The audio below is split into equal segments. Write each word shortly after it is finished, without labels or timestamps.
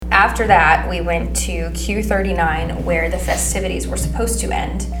after that, we went to Q39 where the festivities were supposed to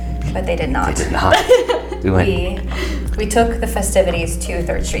end, but they did not. They did not. We took the festivities to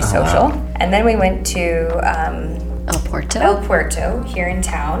 3rd Street Social, and then we went to El Puerto here in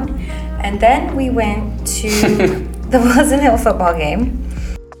town, and then we went to the Pleasant Hill football game.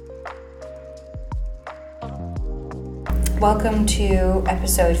 Welcome to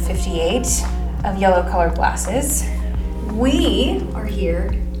episode 58 of Yellow Colored Glasses. We are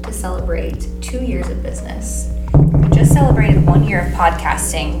here to celebrate 2 years of business. We just celebrated 1 year of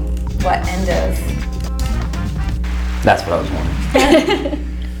podcasting. That's what I was wondering.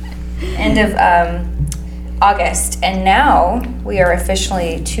 End of August, and now we are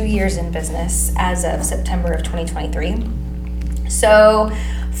officially 2 years in business as of September of 2023. So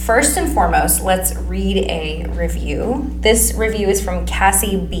first and foremost, let's read a review. This review is from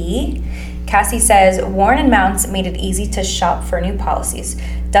Cassie B. Cassie says, Warren and Mounce made it easy to shop for new policies.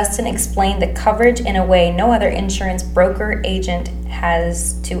 Dustin explained the coverage in a way no other insurance broker agent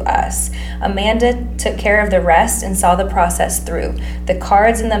has to us. Amanda took care of the rest and saw the process through. The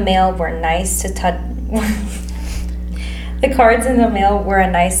cards in the mail were nice to touch. The cards in the mail were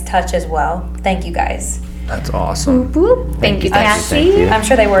a nice touch as well. Thank you guys. That's awesome. Whoop, whoop. Thank you, Cassie. Thank you. I'm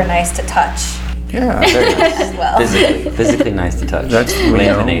sure they were nice to touch. Yeah, very nice. As well. Physically nice to touch. That's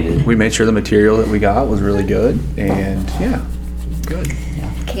laminated. We made sure the material that we got was really good, and good.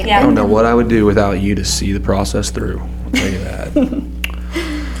 Yeah. I don't know what I would do without you to see the process through. I'll tell you that.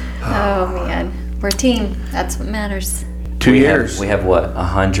 Oh man, we're a team. That's what matters. 2 years. We have what,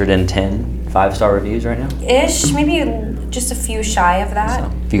 110 5-star reviews right now? Ish, maybe just a few shy of that.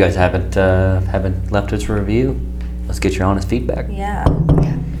 So if you guys haven't left us a review, let's get your honest feedback. Yeah.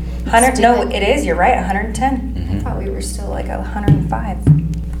 100. No, it is. You're right. 110. I thought we were still like 105.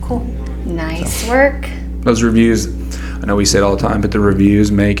 Cool. Nice work. Those reviews, I know we say it all the time, but the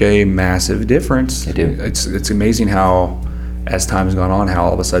reviews make a massive difference. They do. It's amazing how, as time has gone on, how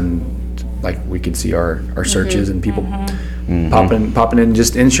all of a sudden, like, we can see our searches and people popping in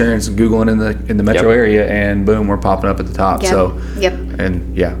just insurance, Googling in the metro area, and boom, we're popping up at the top. Yep. So Yep.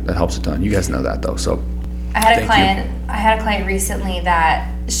 And that helps a ton. You guys know that though. So I had a client recently that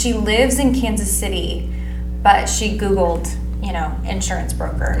she lives in Kansas City, but she Googled, insurance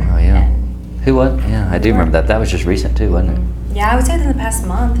broker. Oh, yeah. And Who what? Yeah, I do remember that. That was just recent too, wasn't it? yeah, I would say within the past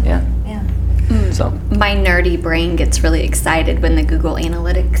month. Yeah. Yeah. So My nerdy brain gets really excited when the Google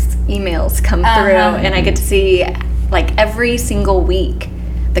Analytics emails come through, and I get to see, like, every single week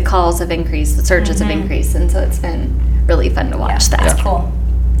the calls have increased, the searches have increased, and so it's been really fun to watch that. That's cool.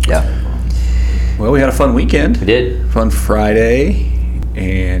 yeah, well, we had a fun weekend. we did. Fun Friday,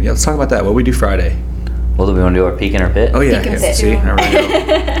 and let's talk about that. What do we do Friday? Well, do we want to do our peak and our pit? Oh yeah, Peek and pit. see, there we go.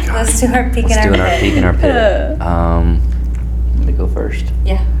 Let's do our peek Let's and do our our peak pit. and our pit. Let me go first.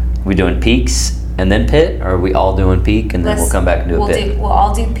 Yeah. We doing peaks and then pit, or are we all doing peak and then we'll come back and do a pit? We'll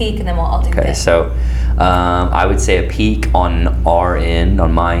all do peak and then we'll all do Okay, pit. so I would say a peak on our end,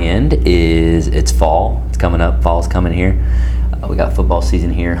 on my end, is it's fall. It's coming up. Fall's coming here. We got football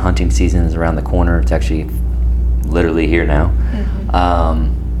season here. Hunting season is around the corner. It's actually literally here now.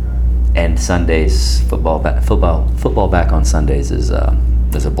 And Sundays, football back on Sundays is a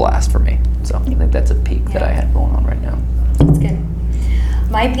blast for me. So I think that's a peak that I have going on right now. That's good.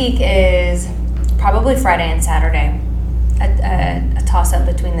 My peak is probably Friday and Saturday, a toss-up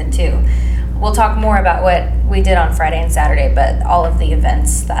between the two. We'll talk more about what we did on Friday and Saturday, but all of the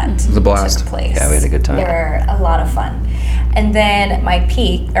events that was a blast. took place. Yeah, we had a good time. They were a lot of fun. And then my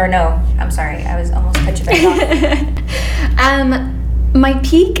peak, or no, I'm sorry, I was almost cut you back off. My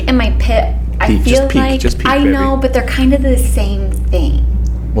peak and my pit, I Peak, feel just peak, like just peak, I know, baby. but they're kind of the same thing.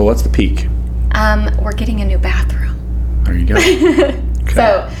 Well, what's the peak? We're getting a new bathroom. There you go. Okay.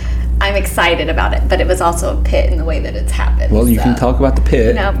 So I'm excited about it, but it was also a pit in the way that it's happened. Well, you can talk about the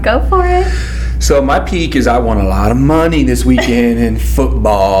pit. No, go for it. So my peak is I won a lot of money this weekend in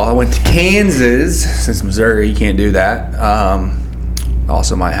football. I went to Kansas, since Missouri, you can't do that.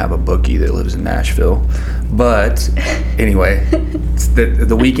 Also might have a bookie that lives in Nashville. But anyway,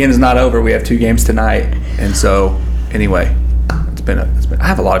 the weekend is not over. We have 2 games tonight. And so anyway, it's been I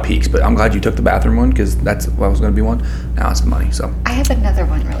have a lot of peaks, but I'm glad you took the bathroom one because that's what was going to be one. Now it's the money. So I have another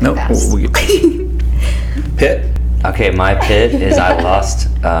one really fast. we'll get pit. Okay, my pit is I lost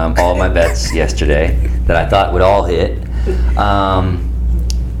all my bets yesterday that I thought would all hit.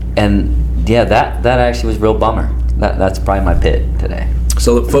 And yeah, that actually was a real bummer. That's probably my pit today.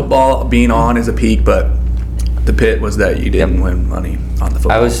 So the football being on is a peak, but the pit was that you didn't win money on the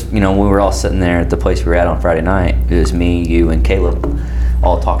football. I was, we were all sitting there at the place we were at on Friday night. It was me, you, and Caleb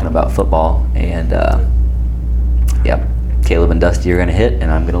all talking about football. And, Caleb and Dusty are going to hit,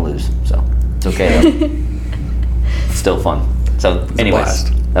 and I'm going to lose. So it's okay. It's still fun. So, anyways,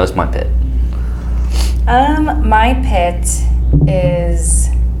 that was my pit. My pit is,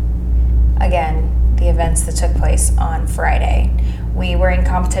 again, the events that took place on Friday. We were in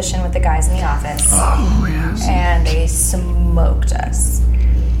competition with the guys in the office. Oh, yes. And they smoked us.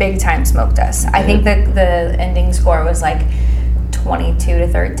 Big time smoked us. I think the ending score was like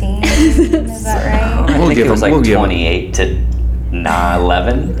 22-13. Is that right? I think it was like 28 to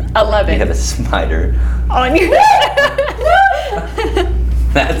 11. 11. You had a spider. On your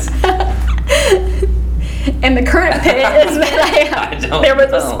That's. And the current pit is that there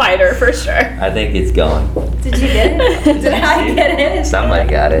was a spider for sure. I think it's gone. Did you get it? Did I get it? Somebody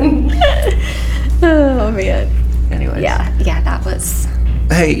got it. Oh man. Anyways. Yeah, that was.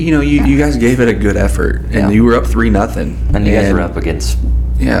 Hey, you guys gave it a good effort, and you were up 3-0. And you guys were up against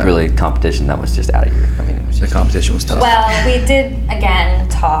really competition that was just out of your. I mean, it was The competition was tough. Well, we did again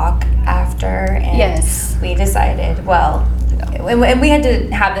talk after, and we decided. And we had to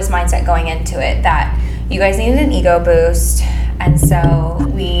have this mindset going into it that you guys needed an ego boost, and so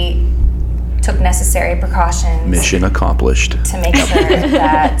we took necessary precautions. Mission accomplished. To make sure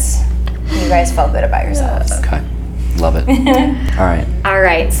that you guys felt good about yourselves. Okay. Love it. All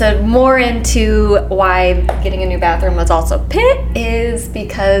right. So more into why getting a new bathroom was also pit is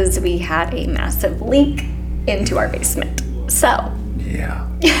because we had a massive leak into our basement. So Yeah.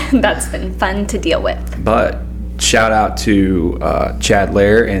 that's been fun to deal with. But shout out to Chad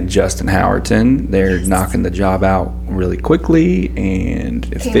Lair and Justin Howerton. They're knocking the job out really quickly and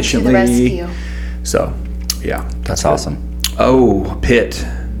efficiently. Came to the rescue. So, yeah. That's awesome. Oh, pit.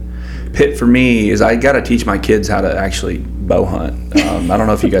 Pit for me is I got to teach my kids how to actually bow hunt. I don't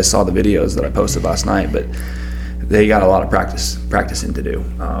know if you guys saw the videos that I posted last night, but they got a lot of practicing to do.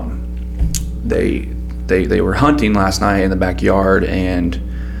 They were hunting last night in the backyard, and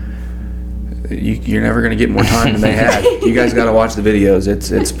you're never going to get more time than they had. You guys got to watch the videos.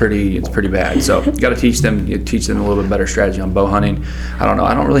 It's pretty bad. So you got to teach them a little bit better strategy on bow hunting. I don't know.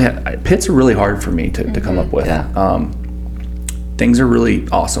 I don't really have pits are really hard for me to come up with. Yeah. Things are really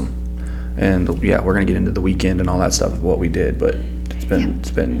awesome. And we're gonna get into the weekend and all that stuff of what we did, but it's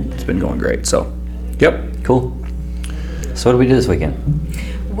been going great. So, Cool. So what did we do this weekend?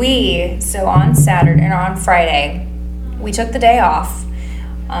 So on Saturday or on Friday, we took the day off.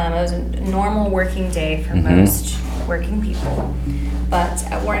 It was a normal working day for most working people. But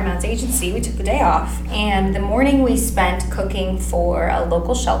at Mounce Agency, we took the day off. And the morning we spent cooking for a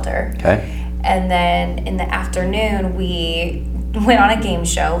local shelter. Okay. And then in the afternoon, we went on a game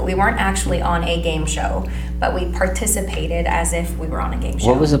show. We weren't actually on a game show, but we participated as if we were on a game show.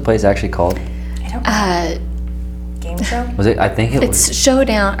 What was the place actually called? I don't know. Game show? Was it? I think it was. It's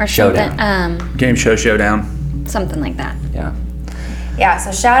Showdown or something. Game show showdown. Something like that. Yeah. Yeah,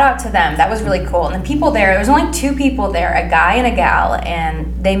 so shout out to them. That was really cool. And the people there was only 2 people there, a guy and a gal,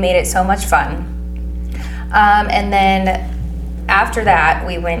 and they made it so much fun. And then after that,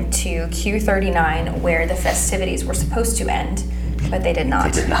 we went to Q39 where the festivities were supposed to end, but they did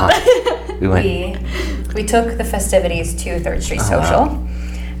not. They did not. We went. We took the festivities to 3rd Street Social,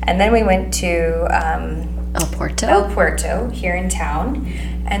 and then we went to El Puerto here in town,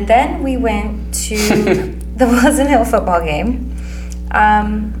 and then we went to the Pleasant Hill football game.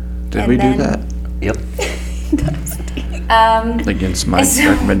 Did we do that? Yep. Against my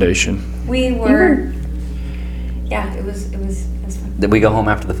recommendation. We were. Yeah, it was fun. Did we go home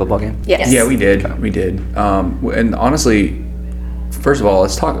after the football game? Yes. Yeah, we did. We did. And honestly, first of all,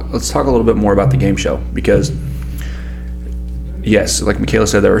 let's talk a little bit more about the game show, because yes, like Michaela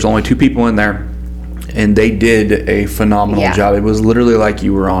said, there was only 2 people in there, and they did a phenomenal job. It was literally like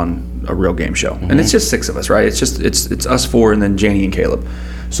you were on a real game show. And it's just 6 of us, right? It's us 4 and then Janie and Caleb.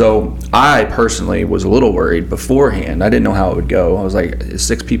 So I personally was a little worried beforehand. I didn't know how it would go. I was like, is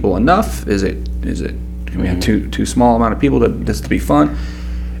 6 people enough? Is it can we have too small amount of people to be fun?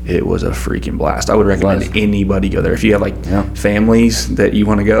 It was a freaking blast. I would recommend anybody go there. If you have like families that you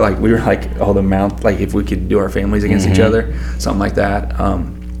want to go, like we were like, like if we could do our families against each other, something like that.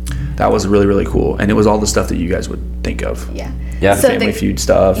 That was really, really cool. And it was all the stuff that you guys would think of. Yeah. So Family Feud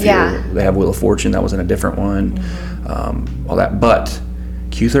stuff. Yeah. They have Wheel of Fortune. That was in a different one. All that. But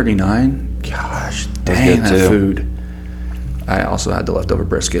Q39, gosh, dang, that food. I also had the leftover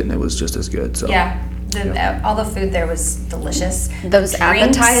brisket, and it was just as good. So Yeah. All the food there was delicious. Those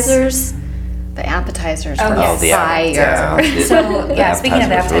Drinks. appetizers. The appetizers were yes. fire. So yeah, speaking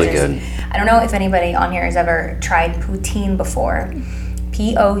of appetizer was really appetizers, I don't know if anybody on here has ever tried poutine before.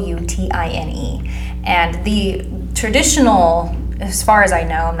 Poutine. And the traditional as far as I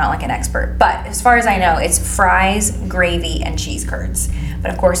know, I'm not like an expert, but as far as I know, it's fries, gravy, and cheese curds.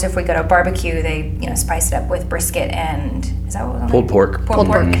 But of course, if we go to barbecue, they spice it up with brisket and is that what was on Pulled there? pork. Pulled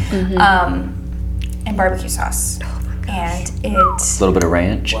pork, and barbecue sauce, and it A little bit of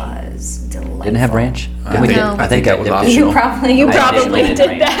ranch. was delightful. Didn't have ranch. I think that was dipped it. optional. You I probably dipped it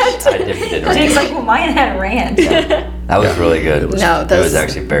did in that. ranch. I dipped it in Jake's ranch. like, well, mine had ranch. That was really good. No, It those- was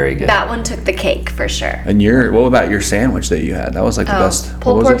actually very good. That one took the cake for sure. And what about your sandwich that you had? That was like the best. What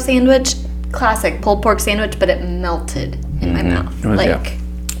Pulled was pork it? sandwich, classic pulled pork sandwich, but it melted in my mouth. It was- Like,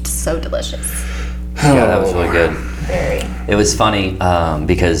 so delicious. Yeah, that was really good. Very. It was funny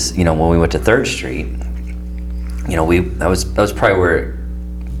because when we went to 3rd Street, that was probably where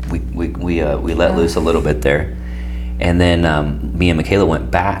we let loose a little bit there, and then me and Michaela went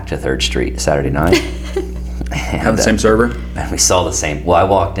back to 3rd Street Saturday night. Have the same server? And we saw the same. Well, I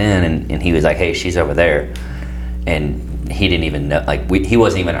walked in and he was like, "Hey, she's over there," and he didn't even know. Like he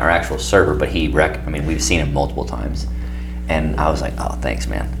wasn't even our actual server, but we've seen him multiple times. And I was like, "Oh, thanks,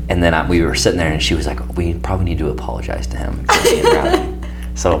 man." And then we were sitting there, and she was like, "We probably need to apologize to him for being rowdy."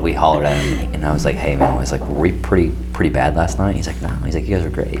 So we hollered at him, and I was like, "Hey, man," I was like, "Were we pretty bad last night?" He's like, "No." He's like, "You guys were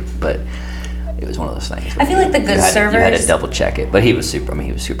great," but it was one of those things. I feel like the good you had to servers- double check it, but he was super.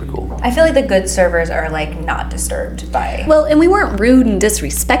 He was super cool. I feel like the good servers are like not disturbed by. Well, and we weren't rude and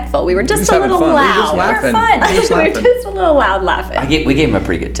disrespectful. We were just a having little fun. We were just loud. laughing. fun. We were just We were laughing. just a little loud laughing. We gave him a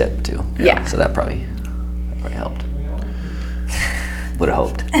pretty good tip too. Yeah. So that probably helped. Would have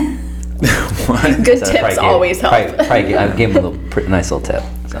hoped. What? Good So tips always help. I gave him a nice little tip.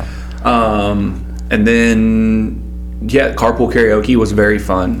 So. And then, carpool karaoke was very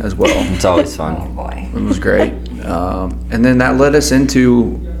fun as well. It's always Oh fun. boy. It was great. And then that led us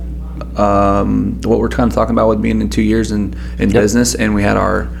into what we're kind of talking about with being in 2 years in business. And we had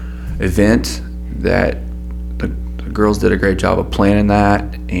our event that the girls did a great job of planning that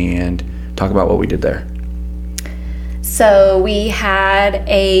and talk about what we did there. So we had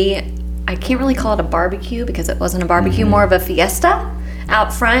I can't really call it a barbecue because it wasn't a barbecue, more of a fiesta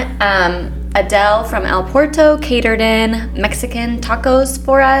out front. Adele from El Puerto catered in Mexican tacos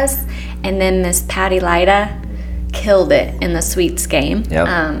for us, and then Miss Patty Leyda killed it in the sweets game.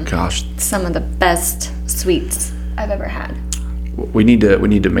 Yep. Gosh, Some of the best sweets I've ever had. we need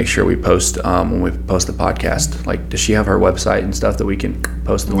to make sure we post when we post the podcast. Like, does she have her website and stuff that we can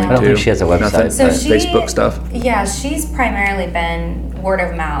post the link I to? don't think she has a website. Nothing? So she- Facebook stuff. Yeah, she's primarily been word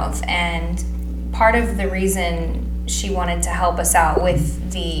of mouth, and part of the reason she wanted to help us out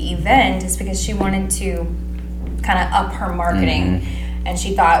with the event is because she wanted to kind of up her marketing, and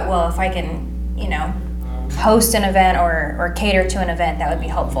she thought, well, if I can, host an event or cater to an event, that would be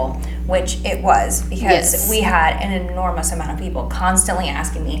helpful, which it was, because Yes. we had an enormous amount of people constantly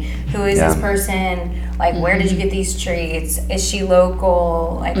asking me, who is this Yeah. person, like where did you get these treats, is she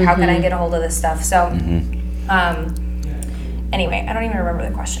local, like how can I get a hold of this stuff? So anyway, I don't even remember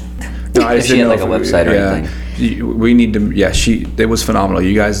the question. No, I If just she didn't had, know like, if a website or anything. We need to. Yeah, it was phenomenal.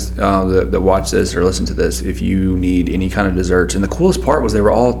 You guys that watch this or listen to this, if you need any kind of desserts, and the coolest part was they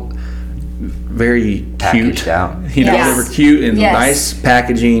were all very Packaged cute. out. They Yes. were cute and Yes. nice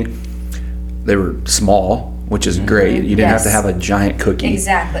packaging. They were small, which is great. You didn't have to Yes. have a giant cookie.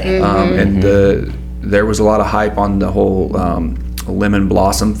 Exactly. And there was a lot of hype on the whole lemon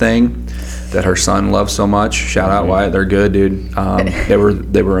blossom thing that her son loves so much. Shout out Wyatt, they're good, dude.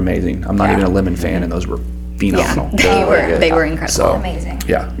 They were amazing. I'm not Yeah. even a lemon fan, and those were phenomenal. They were incredible. So Amazing.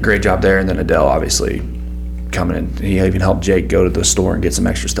 yeah, great job there. And then Adele, obviously, coming in. He even helped Jake go to the store and get some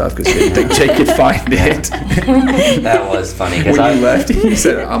extra stuff because he didn't think Jake could find it. That was funny because When I you left, he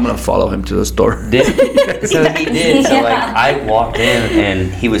said, "I'm gonna follow him to the store." did. So he did. So like Yeah. I walked in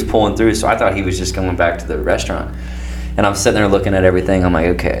and he was pulling through, so I thought he was just going back to the restaurant. And I'm sitting there looking at everything. I'm like,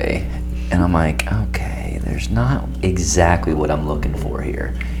 okay. And I'm like, okay, there's not exactly what I'm looking for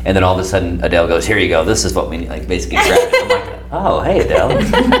here. And then all of a sudden, Adele goes, "Here you go. This is what we need." Like basically grab it. I'm like, oh, hey, Adele.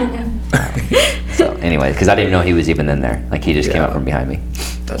 So anyway, because I didn't know he was even in there. Like he just came up from behind me.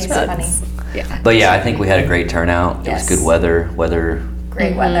 That's He's funny. Yeah. But yeah, I think we had a great turnout. It Yes. was good weather. Weather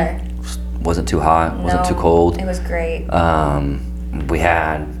Great weather. wasn't too hot. Wasn't too No, cold. It was great. We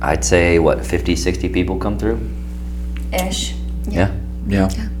had, I'd say, 50, 60 people come through. Ish. Yeah. Yeah.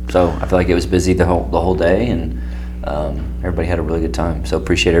 So I feel like it was busy the whole day, and everybody had a really good time. So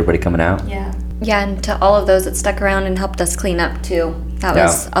appreciate everybody coming out. Yeah. Yeah, and to all of those that stuck around and helped us clean up too. That Yeah.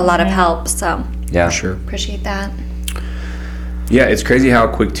 was a lot of help. So Yeah. For sure. appreciate that. Yeah, it's crazy how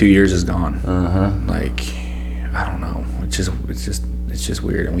quick 2 years is gone. Uh-huh. Like, I don't know. It's just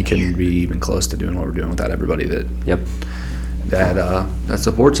weird, and we couldn't be even close to doing what we're doing without everybody Yep. that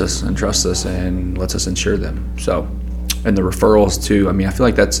supports us and trusts us and lets us insure them. So, and the referrals too. I mean, I feel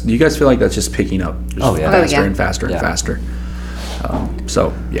like do you guys feel like that's just picking up just Oh, yeah. faster Oh, yeah. and faster and Yeah. faster?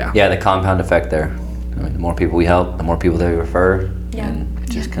 So, yeah. Yeah, the compound effect there. I mean, the more people we help, the more people they refer, Yeah. and it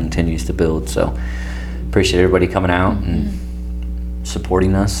just continues to build. So appreciate everybody coming out and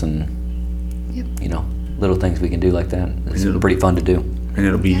supporting us, and little things we can do like that. It's It'll- pretty fun to do. And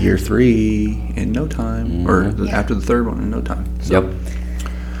it'll be year 3 in no time, or after the third one in no time. So, Yep.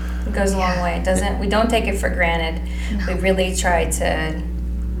 It goes a long way. It doesn't. We don't take it for granted. We really try to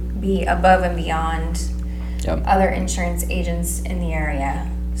be above and beyond Yep. other insurance agents in the area.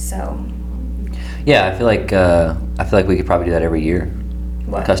 So, Yeah, I feel like we could probably do that every year.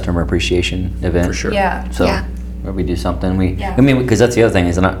 what? Customer appreciation event. For sure. Yeah. So Yeah. where we do something, Yeah. I mean, because that's the other thing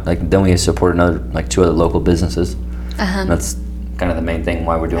is not like then we support two other local businesses. Uh-huh. That's kind of the main thing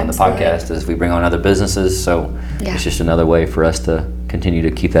why we're doing Absolutely. the podcast is we bring on other businesses. So Yeah. it's just another way for us to continue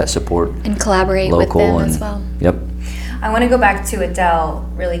to keep that support And collaborate local with them and as well. Yep. I want to go back to Adele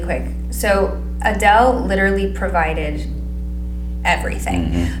really quick. So Adele literally provided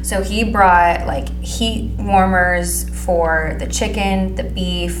everything. So he brought like heat warmers for the chicken, the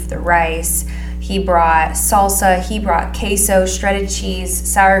beef, the rice. He brought salsa. He brought queso, shredded cheese,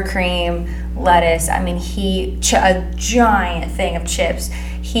 sour cream, lettuce. I mean, a giant thing of chips.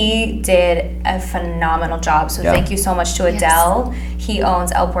 He did a phenomenal job. So Yeah. thank you so much to Adele. He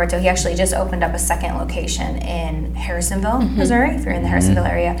owns El Puerto. He actually just opened up a second location in Harrisonville, Missouri, if you're in the Harrisonville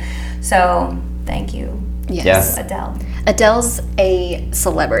area. So thank you, Yes. Adele. Adele's a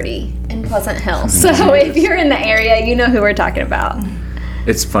celebrity in Pleasant Hill. So if you're in the area, you know who we're talking about.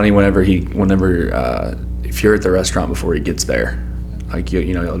 It's funny whenever if you're at the restaurant before he gets there, like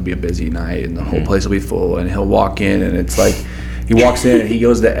it'll be a busy night and the whole place will be full, and he'll walk in and it's like he walks in and he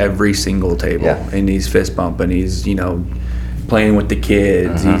goes to every single table and he's fist bumping, he's playing with the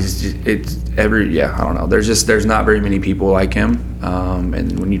kids, I don't know. There's not very many people like him,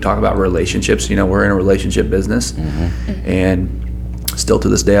 and when you talk about relationships, we're in a relationship business, and still to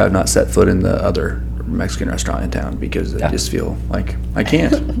this day I've not set foot in the other Mexican restaurant in town because I just feel like I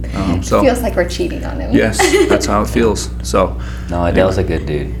can't. So Feels like we're cheating on him. yes, that's how it feels. So No, Adele's a good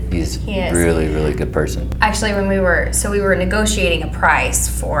dude. He's He is. really, really good person. Actually, when we were negotiating a price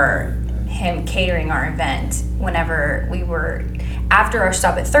for him catering our event, whenever we were after our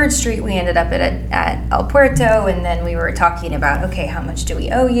stop at 3rd Street, we ended up at El Puerto, and then we were talking about, okay, how much do we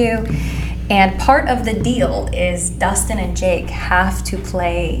owe you? And part of the deal is Dustin and Jake have to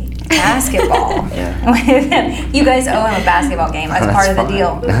play basketball with him. You guys owe him a basketball game as part of the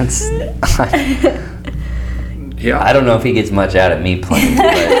deal. yeah, I don't know if he gets much out of me playing, but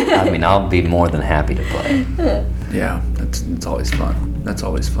I mean, I'll be more than happy to play. yeah, it's always fun. That's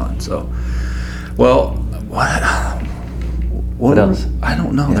always fun. So, well, what else? I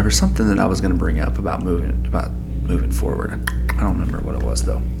don't know. There was something that I was going to bring up about moving forward. I don't remember what it was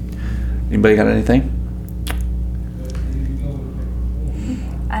though. Anybody got anything?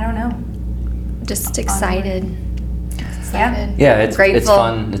 I don't know. Just excited. Yeah. Yeah, it's Grateful.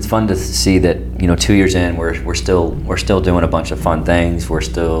 fun. It's fun to see that 2 years in, we're still doing a bunch of fun things. We're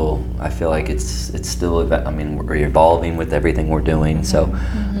still, I feel like it's still. I mean, we're evolving with everything we're doing. So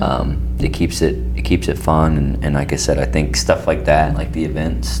it keeps it fun. And like I said, I think stuff like that, like the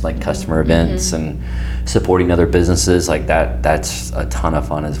events, like customer events, and supporting other businesses like that. That's a ton of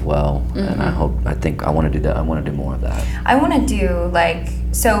fun as well. And I want to do that. I want to do more of that. I want to do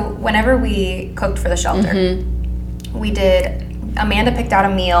so whenever we cooked for the shelter, we did, Amanda picked out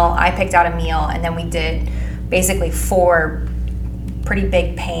a meal, I picked out a meal, and then we did basically 4 pretty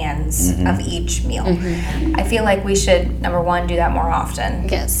big pans of each meal. I feel like we should, number one, do that more often. Yes.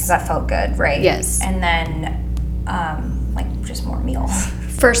 Because that felt good, right? Yes. And then, just more meals.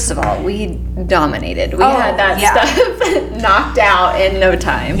 First of all, we dominated. We Oh, had that stuff knocked out in no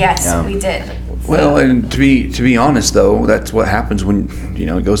time. Yes, Yeah. we did. Well, and to be honest though, that's what happens when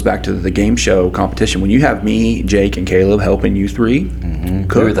it goes back to the game show competition. When you have me, Jake, and Caleb helping you 3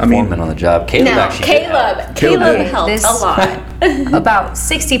 cook, We were the foreman on the job. Caleb No, actually did help. Caleb did. helped This- a lot. About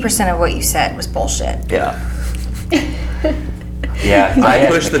 60% of what you said was bullshit. Yeah. Yeah. I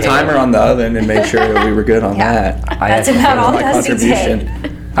asked pushed the Caleb- timer on the oven and made sure that we were good on Yeah. that. That's asked about all My Dusty did.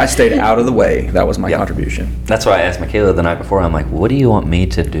 contribution. I stayed out of the way. That was my contribution. That's why I asked Michaela the night before. I'm like, what do you want me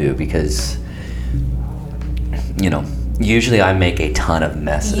to do? Because, usually I make a ton of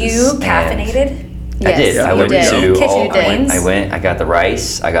messes. You and caffeinated? I did. Yes, I you went did. to Kitchen all. beans. I got the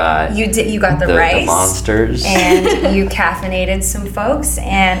rice. I got. You got the the rice. monsters. And you caffeinated some folks,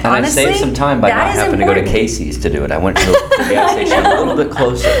 and And honestly, I saved some time by that not is having to go to important. Casey's to do it. I went to the gas station a little bit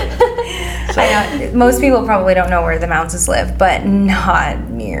closer. So, I know most people probably don't know where the Mounces live, but not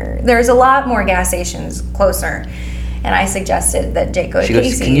near. There's a lot more gas stations closer, and I suggested that Jake go to She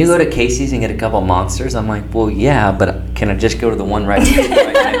Casey's. goes, can you go to Casey's and get a couple monsters? I'm like, well, yeah, but can I just go to the one right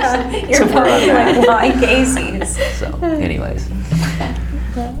next You're to where I'm probably at? like, why Casey's? So, anyways.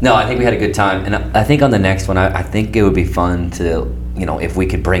 No, I think we had a good time. And I think on the next one, I think it would be fun to, if we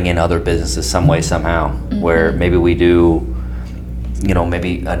could bring in other businesses some way, somehow, where maybe we do,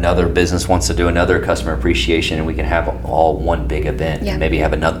 maybe another business wants to do another customer appreciation and we can have all one big event. Yeah. And maybe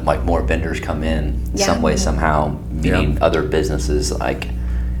have another, like more vendors come in some way, somehow, meeting other businesses. Like,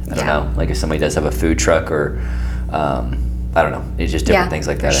 I don't know, like if somebody does have a food truck or, I don't know, it's just different things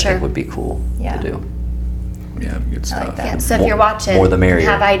like that. I think would be cool to do. Yeah, good stuff. like that. Yeah, so if you're watching, more the merrier.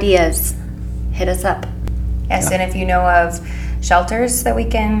 have ideas, hit us up. Yes, and if you know of shelters that we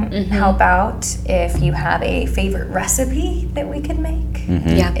can help out, if you have a favorite recipe that we could make,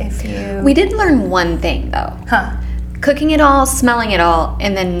 Yeah. if you... We did learn one thing though. Cooking it all, smelling it all,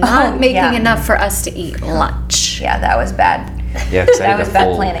 and then not making enough for us to eat lunch. Yeah, that was bad. Yeah, because That was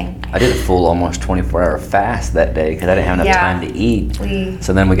bad planning. I did a full almost 24-hour fast that day because I didn't have enough time to eat.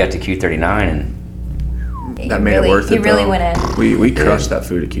 So then we got to Q39 and That made it worth it. You really though. went in. We crushed that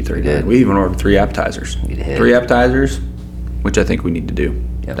food at Q39. did. We even ordered 3 appetizers. We did. 3 appetizers, which I think we need to do.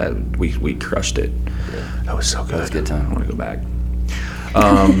 Yep. That we crushed it. That was so good. was a good time. I want to go back.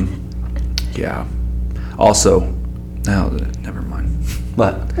 Yeah. Also, no, never mind.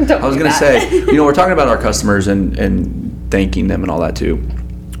 But I was gonna say, we're talking about our customers and thanking them and all that too.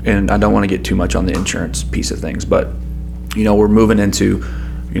 And I don't want to get too much on the insurance piece of things, but we're moving into,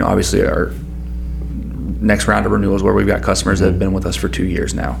 obviously our next round of renewals where we've got customers that have been with us for 2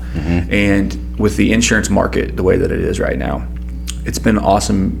 years now. And with the insurance market the way that it is right now, it's been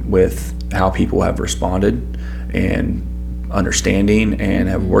awesome with how people have responded and understanding and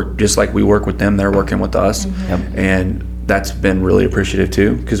have worked just like we work with them, they're working with us. And that's been really appreciative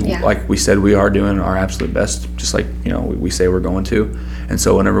too, because like we said, we are doing our absolute best, just like we say we're going to. And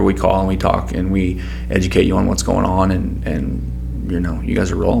so whenever we call and we talk and we educate you on what's going on and you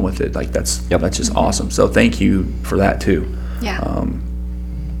guys are rolling with it, like that's just awesome. So thank you for that too.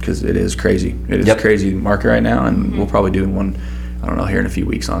 Because it is crazy. It is a crazy market right now, and we'll probably do one, I don't know, here in a few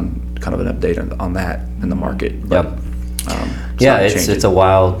weeks on kind of an update on that in the market. But, it's a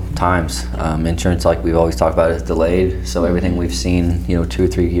wild times. Insurance, like we've always talked about, is delayed. So everything we've seen, 2 or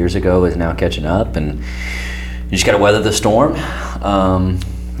 3 years ago is now catching up, and you just got to weather the storm.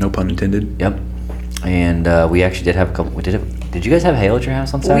 No pun intended. Yep. And we actually did have a couple. Did you guys have hail at your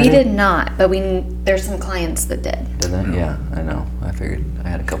house on Saturday? We did not, but there's some clients that did. Did they? Yeah, I know. I figured I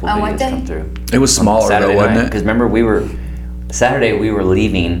had a couple On what videos day? come through. It was smaller Saturday though, wasn't night. it? Because remember, Saturday we were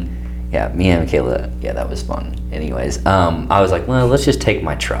leaving. Yeah, me and Michaela. Yeah, that was fun. Anyways, I was like, well, let's just take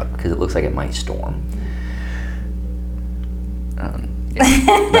my truck because it looks like it might storm.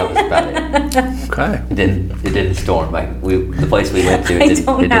 That was about it. Okay. It didn't storm. Like the place we went to, I it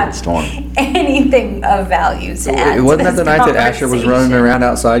didn't have storm. anything of value to add. It wasn't to that the this night that Asher was running conversation. around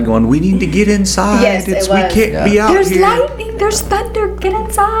outside going, we need to get inside. Yes, it We was. can't be out There's here. lightning, there's thunder, get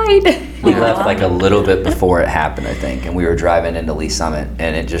inside. We left like a little bit before it happened, I think, and we were driving into Lee Summit,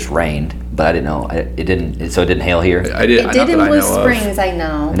 and it just rained. But I didn't know it didn't. So it didn't hail here. I did. It not did that in I Blue know of. Springs, I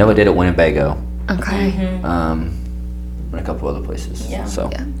know. I know it did at Winnebago, Okay. and a couple other places. Yeah. So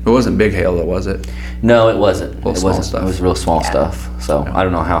It wasn't big hail though, was it? no, it wasn't. It small wasn't. stuff. It was real small stuff. So I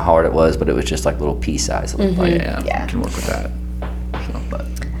don't know how hard it was, but it was just like little pea size. It looked like. Yeah. Can work with that. So, but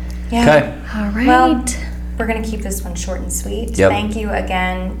Yeah. Okay. All right. Well, we're going to keep this one short and sweet. Yep. Thank you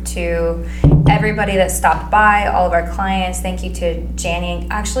again to everybody that stopped by, all of our clients. Thank you to Janny.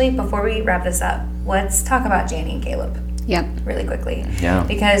 Actually, before we wrap this up, let's talk about Janny and Caleb Yep. really quickly. Yeah.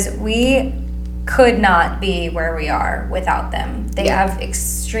 Because we could not be where we are without them. They Yeah. have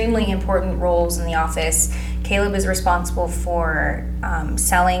extremely important roles in the office. Caleb is responsible for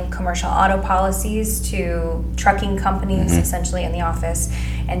selling commercial auto policies to trucking companies, essentially in the office,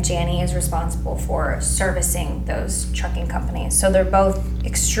 and Janny is responsible for servicing those trucking companies. So they're both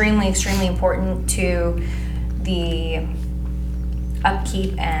extremely, extremely important to the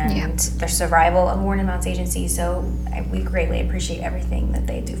upkeep and their survival of Warren and Mounce Agency. So we greatly appreciate everything that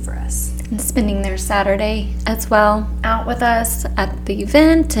they do for us. And spending their Saturday as well out with us at the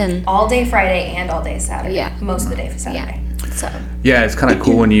event and All day Friday and all day Saturday. Yeah. Most of the day for Saturday. so yeah, it's kind of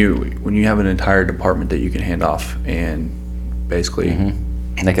cool when you have an entire department that you can hand off and basically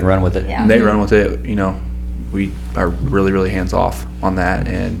And they can run with it. Yeah. they run with it. We are really, really hands off on that,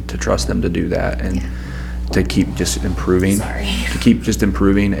 and to trust them to do that and to keep just improving, to keep just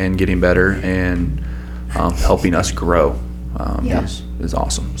improving and getting better and helping us grow is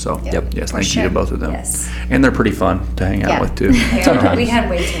awesome. So yes, thank you to both of them. Yes. And they're pretty fun to hang out with too. We had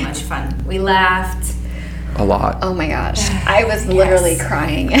way too much fun. We laughed. a lot. Oh my gosh. I was literally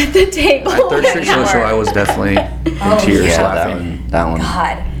crying at the table. At Third Street Social, I was definitely in tears Yeah, laughing. that one.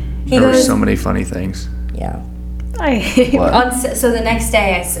 God. He There were goes, so many funny things. yeah. What? So the next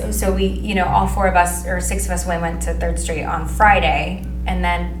day, so we, you know, all 4 of us or 6 of us went to Third Street on Friday, and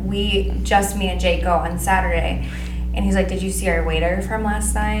then me and Jake go on Saturday. And he's like, "Did you see our waiter from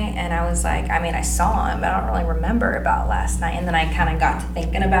last night?" And I was like, "I mean, I saw him, but I don't really remember about last night." And then I kind of got to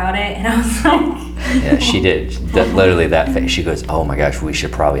thinking about it, and I was like, Yeah, she did. Literally that face. She goes, "Oh my gosh, we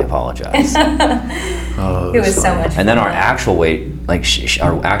should probably apologize." Oh, it was so much fun. And then our actual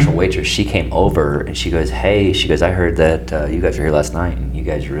our actual waitress, she came over and she goes, "Hey," she goes, "I heard that you guys were here last night and you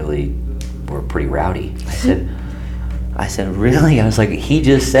guys really were pretty rowdy." I said, "Really?" I was like, "He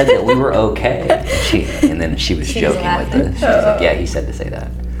just said that we were okay." And then she was joking with laughing. us. She was like, "Yeah, he said to say that."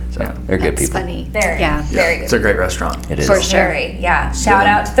 So they're good That's people. funny. Very, Yeah, very good. it's a great restaurant. It is. For sure. Very, yeah. Shout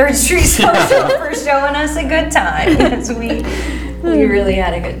out to Third Street Social for showing us a good time. Because we really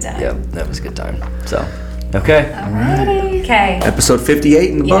had a good time. Yep, that was a good time. So, okay. Alrighty. Okay. Episode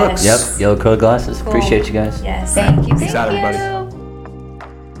 58 in the Yes. books. Yep, yellow colored glasses. Cool. Appreciate you guys. Yes. Thank you. Peace out, everybody.